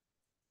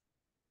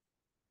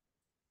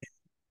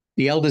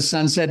 The eldest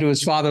son said to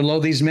his father,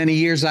 "Lo, these many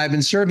years I've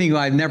been serving you.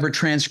 I've never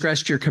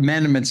transgressed your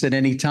commandments at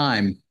any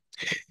time."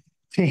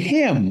 To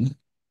him,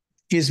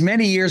 his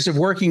many years of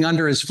working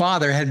under his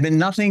father had been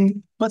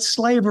nothing but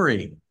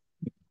slavery.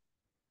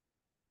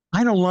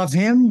 I don't love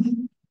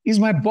him. He's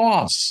my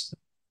boss.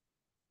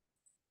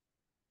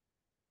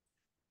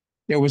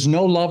 There was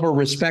no love or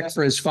respect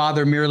for his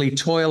father, merely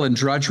toil and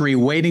drudgery,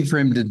 waiting for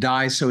him to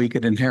die so he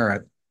could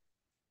inherit.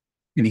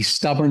 And he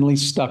stubbornly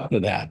stuck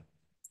to that.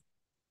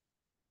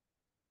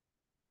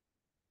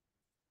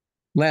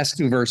 Last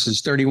two verses,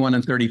 31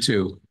 and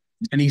 32.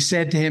 And he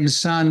said to him,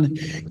 "Son,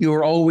 you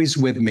are always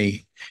with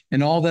me,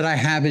 and all that I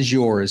have is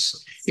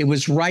yours. It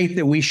was right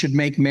that we should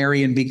make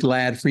merry and be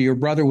glad, for your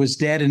brother was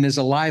dead and is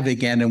alive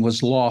again, and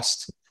was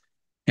lost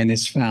and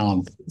is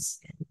found."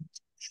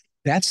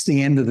 That's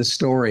the end of the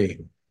story.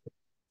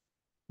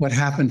 What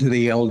happened to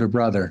the elder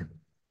brother?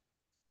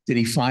 Did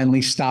he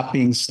finally stop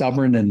being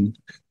stubborn and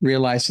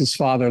realize his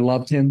father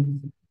loved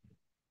him?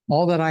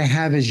 All that I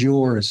have is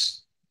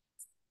yours.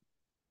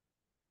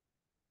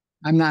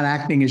 I'm not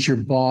acting as your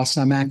boss.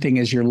 I'm acting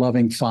as your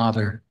loving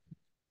father.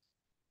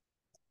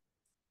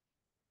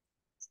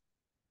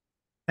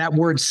 That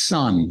word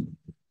son,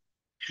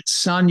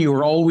 son, you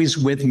are always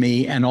with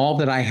me, and all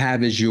that I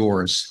have is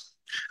yours.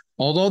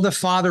 Although the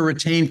father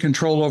retained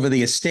control over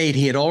the estate,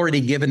 he had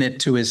already given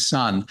it to his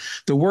son.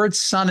 The word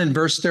son in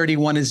verse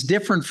 31 is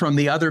different from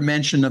the other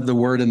mention of the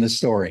word in the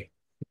story.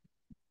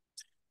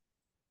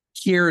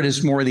 Here it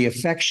is more the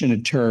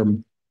affectionate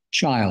term,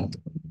 child.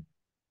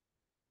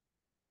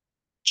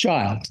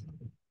 Child,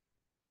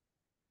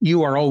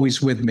 you are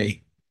always with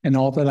me, and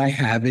all that I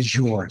have is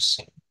yours.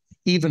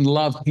 Even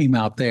love came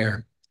out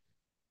there.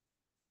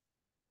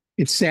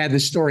 It's sad the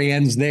story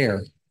ends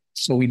there,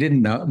 so we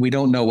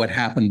don't know what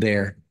happened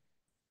there.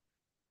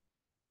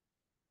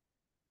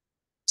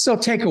 So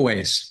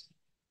takeaways.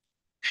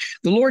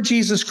 The Lord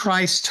Jesus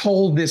Christ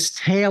told this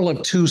tale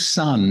of two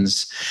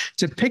sons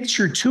to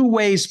picture two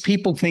ways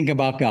people think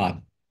about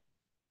God.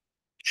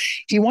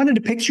 He wanted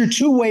to picture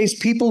two ways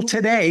people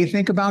today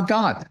think about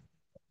God.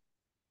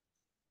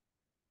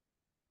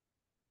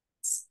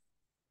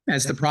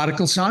 As the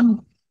prodigal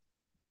son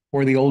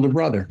or the older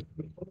brother.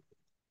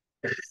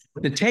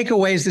 The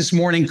takeaways this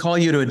morning call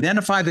you to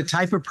identify the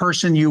type of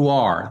person you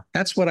are.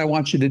 That's what I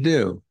want you to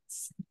do.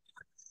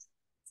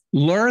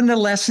 Learn the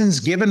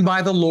lessons given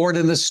by the Lord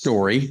in the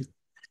story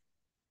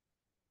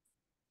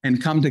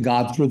and come to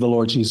God through the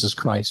Lord Jesus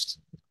Christ.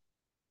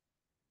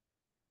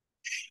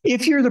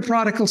 If you're the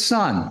prodigal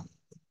son,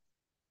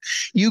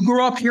 You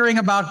grew up hearing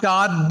about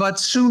God, but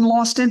soon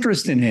lost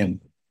interest in him.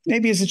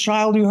 Maybe as a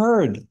child you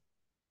heard,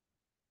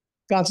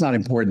 God's not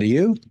important to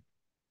you.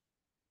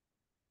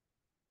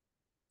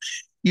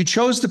 You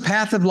chose the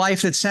path of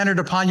life that centered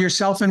upon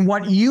yourself and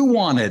what you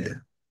wanted,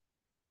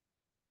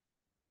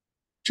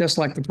 just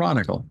like the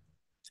prodigal.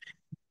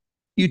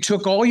 You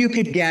took all you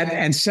could get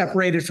and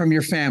separated from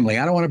your family.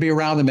 I don't want to be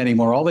around them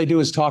anymore. All they do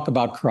is talk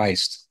about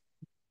Christ.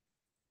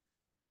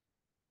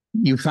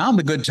 You found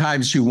the good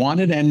times you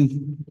wanted,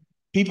 and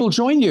people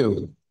joined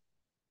you.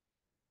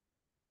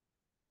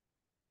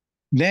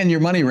 Then your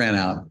money ran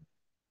out,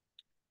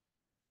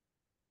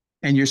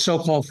 and your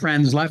so-called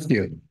friends left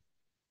you.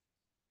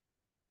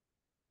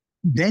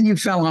 Then you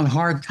fell on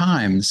hard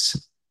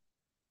times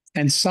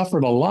and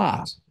suffered a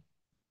lot.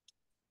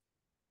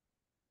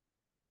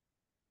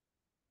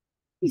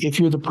 If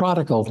you're the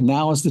prodigal,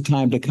 now is the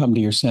time to come to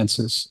your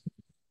senses.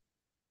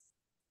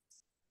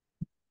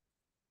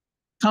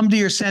 Come to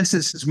your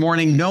senses this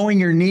morning, knowing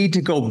your need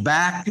to go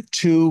back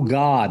to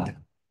God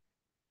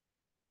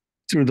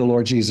through the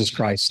Lord Jesus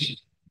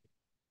Christ.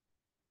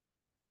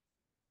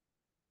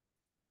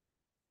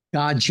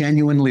 God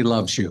genuinely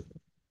loves you.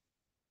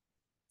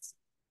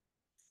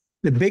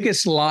 The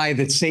biggest lie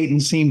that Satan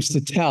seems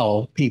to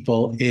tell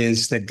people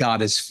is that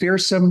God is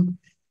fearsome.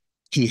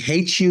 He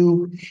hates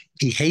you.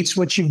 He hates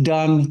what you've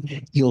done.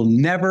 You'll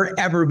never,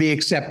 ever be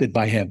accepted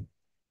by him.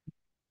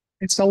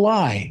 It's a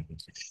lie.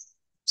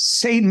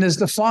 Satan is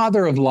the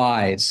father of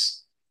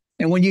lies.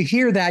 And when you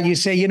hear that, you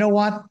say, you know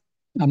what?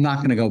 I'm not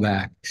going to go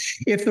back.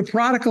 If the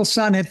prodigal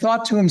son had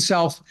thought to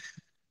himself,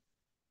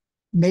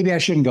 maybe I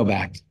shouldn't go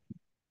back.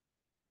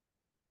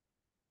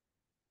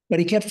 But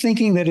he kept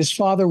thinking that his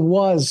father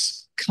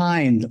was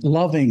kind,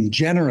 loving,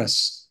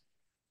 generous.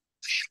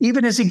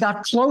 Even as he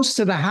got close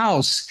to the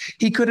house,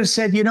 he could have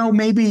said, you know,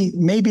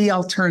 maybe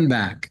I'll turn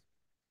back.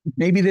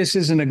 Maybe this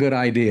isn't a good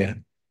idea.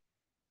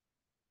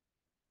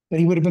 But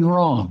he would have been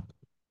wrong.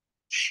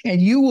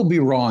 And you will be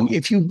wrong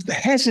if you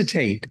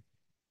hesitate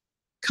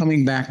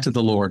coming back to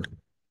the Lord.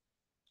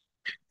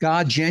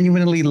 God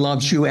genuinely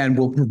loves you and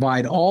will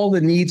provide all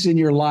the needs in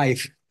your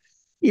life.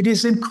 It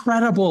is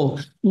incredible.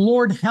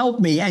 Lord, help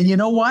me. And you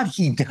know what?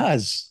 He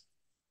does.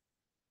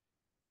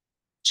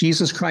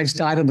 Jesus Christ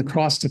died on the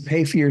cross to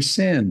pay for your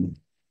sin.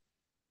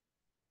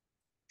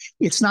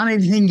 It's not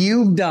anything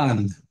you've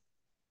done.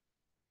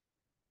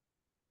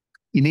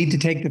 You need to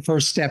take the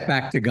first step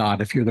back to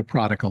God if you're the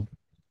prodigal.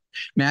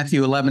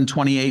 Matthew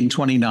 11:28 and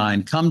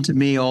 29. Come to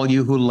me, all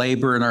you who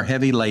labor and are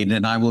heavy laden,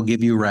 and I will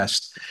give you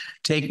rest.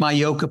 Take my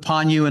yoke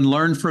upon you and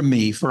learn from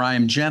me, for I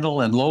am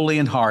gentle and lowly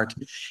in heart,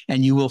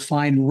 and you will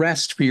find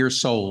rest for your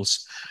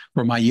souls.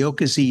 For my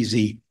yoke is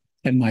easy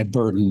and my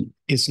burden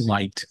is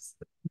light.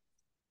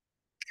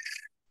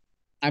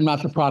 I'm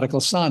not the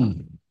prodigal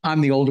son.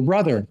 I'm the older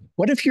brother.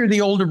 What if you're the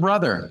older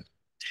brother?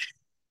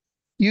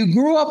 You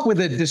grew up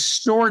with a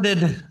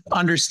distorted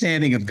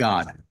understanding of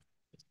God.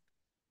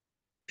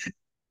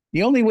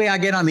 The only way I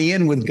get on the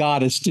in with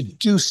God is to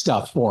do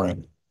stuff for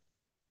him.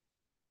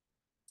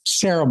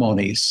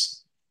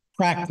 Ceremonies,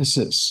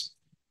 practices,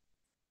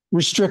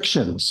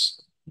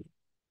 restrictions.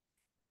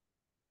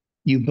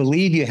 You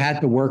believe you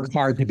had to work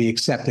hard to be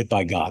accepted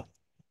by God.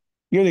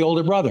 You're the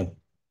older brother.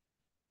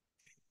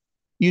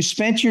 You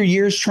spent your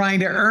years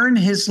trying to earn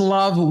his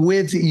love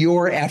with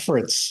your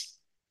efforts.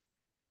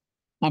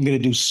 I'm going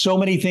to do so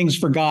many things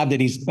for God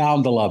that he's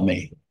bound to love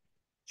me.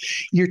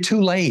 You're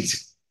too late.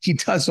 He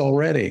does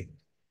already.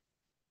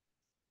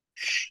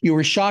 You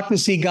were shocked to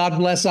see God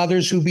bless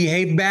others who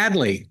behave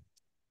badly.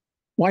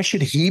 Why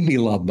should he be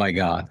loved by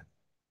God?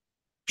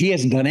 He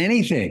hasn't done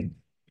anything.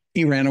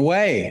 He ran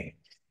away.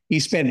 He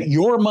spent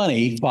your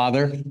money,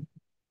 Father,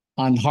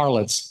 on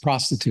harlots,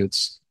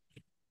 prostitutes.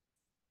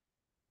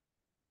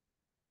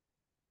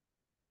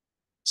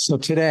 So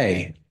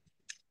today,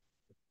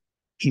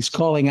 he's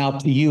calling out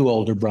to you,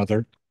 older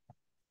brother.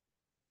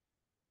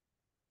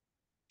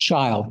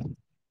 Child,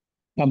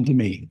 come to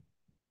me.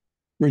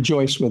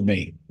 Rejoice with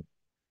me.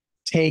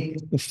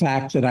 Take the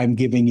fact that I'm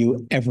giving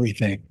you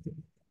everything.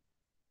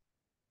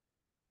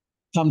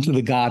 Come to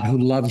the God who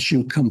loves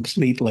you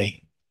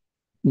completely,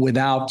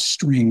 without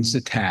strings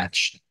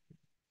attached.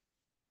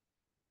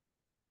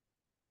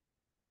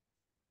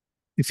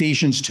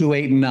 Ephesians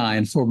 2:8 and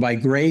 9, for by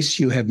grace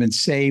you have been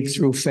saved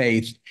through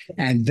faith,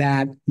 and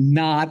that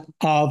not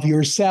of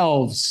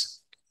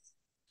yourselves.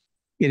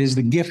 It is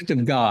the gift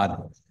of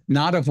God,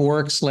 not of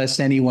works, lest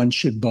anyone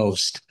should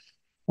boast.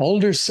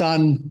 Older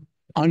son,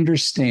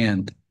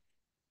 understand.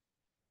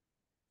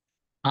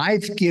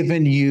 I've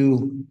given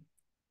you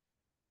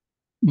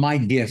my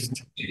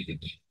gift.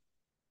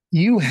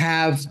 You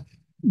have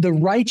the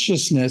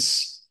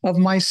righteousness of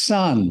my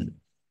son,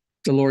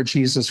 the Lord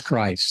Jesus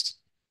Christ.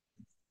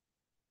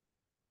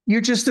 You're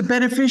just the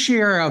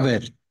beneficiary of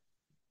it.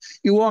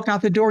 You walk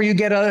out the door, you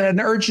get an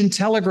urgent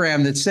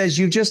telegram that says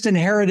you just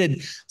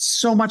inherited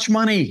so much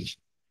money.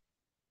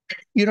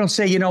 You don't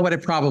say, you know what,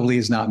 it probably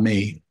is not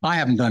me. I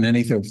haven't done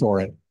anything for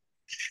it.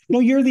 No,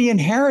 you're the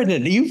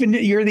inherited.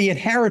 You're the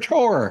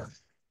inheritor.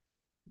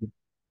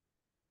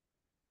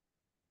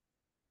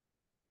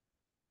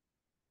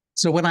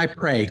 So when I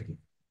pray,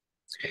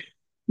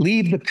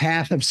 leave the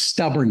path of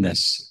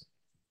stubbornness,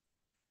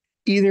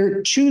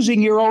 either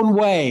choosing your own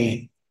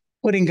way,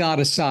 putting God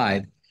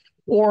aside,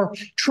 or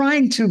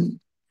trying to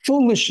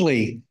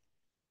foolishly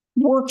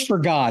work for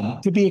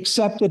God to be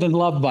accepted and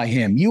loved by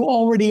him. You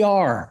already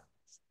are.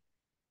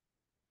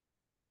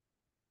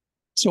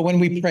 So when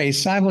we pray,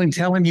 silently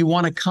tell him you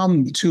want to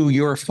come to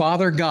your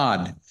Father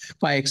God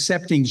by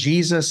accepting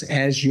Jesus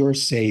as your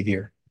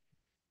Savior.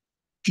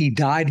 He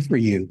died for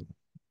you.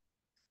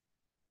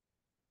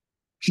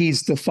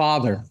 He's the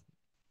Father.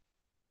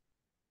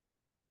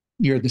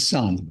 You're the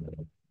Son,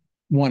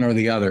 one or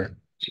the other.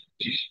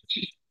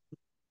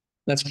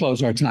 Let's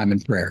close our time in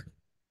prayer.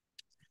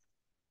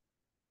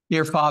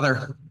 Dear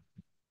Father,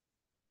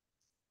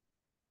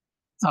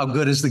 how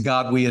good is the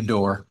God we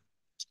adore.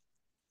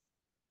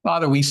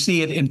 Father, we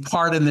see it in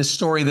part in this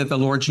story that the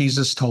Lord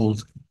Jesus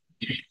told.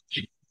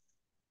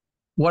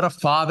 What a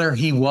father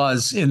he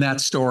was in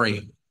that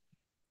story.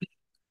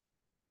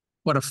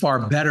 What a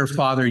far better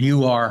father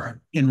you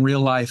are in real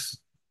life.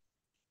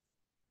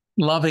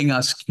 Loving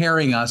us,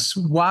 caring us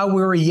while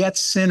we were yet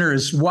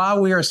sinners,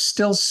 while we are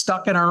still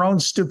stuck in our own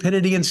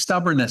stupidity and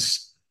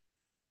stubbornness.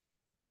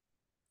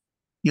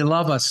 You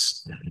love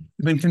us.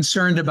 You've been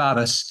concerned about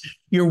us.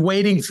 You're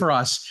waiting for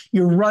us.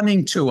 You're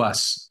running to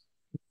us.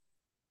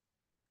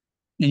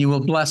 And you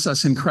will bless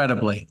us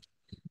incredibly.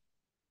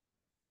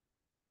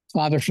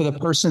 Father, for the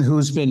person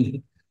who's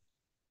been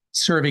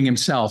serving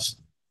himself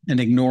and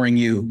ignoring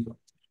you,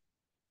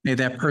 may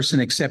that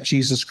person accept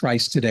Jesus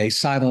Christ today,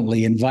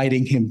 silently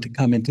inviting him to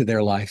come into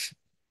their life.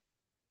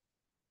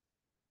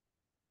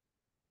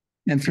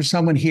 And for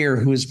someone here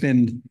who has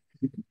been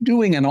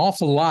doing an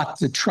awful lot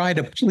to try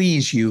to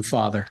please you,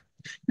 Father,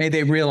 may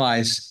they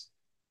realize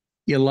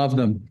you love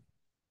them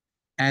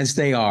as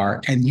they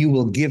are, and you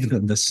will give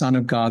them the Son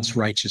of God's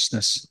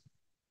righteousness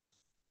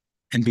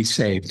and be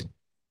saved.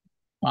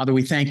 Father,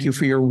 we thank you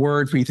for your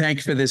word. We thank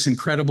you for this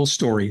incredible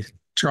story.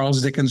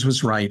 Charles Dickens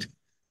was right.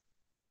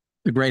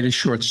 The greatest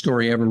short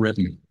story ever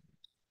written.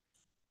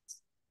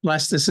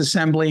 Bless this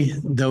assembly,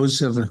 those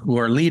who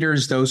are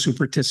leaders, those who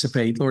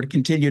participate. Lord,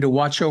 continue to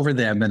watch over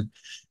them and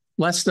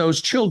bless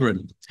those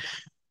children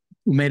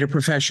who made a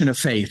profession of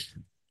faith.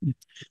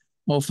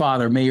 Oh,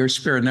 Father, may your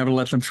Spirit never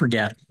let them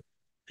forget.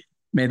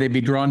 May they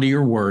be drawn to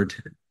your word,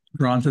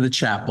 drawn to the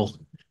chapel,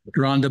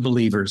 drawn to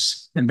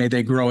believers, and may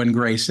they grow in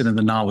grace and in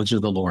the knowledge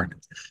of the Lord.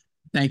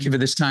 Thank you for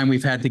this time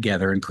we've had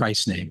together. In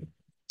Christ's name,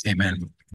 amen.